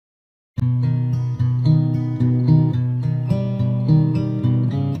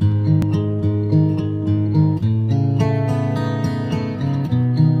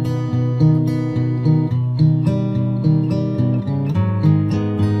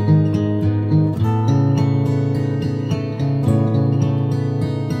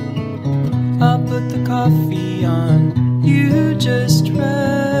coffee on. You just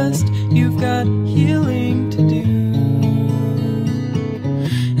rest, you've got healing to do.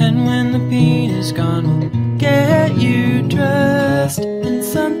 And when the pain is gone, we'll get you dressed in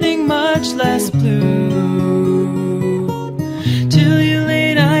something much less blue. Till you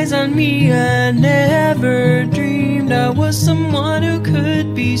laid eyes on me, I never dreamed I was someone who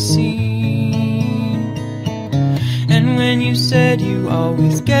could be seen. And when you said you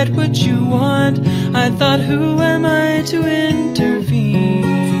always get what you want, I thought, who am I to intervene?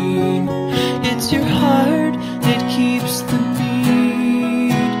 It's your heart that keeps the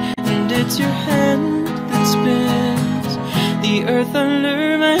beat, and it's your hand that spins the earth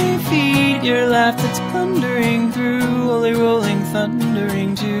under my feet. Your laugh that's plundering through, holy rolling,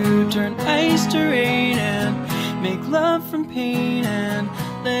 thundering to turn ice to rain and make love from pain, and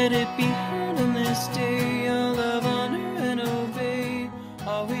let it be heard on this day.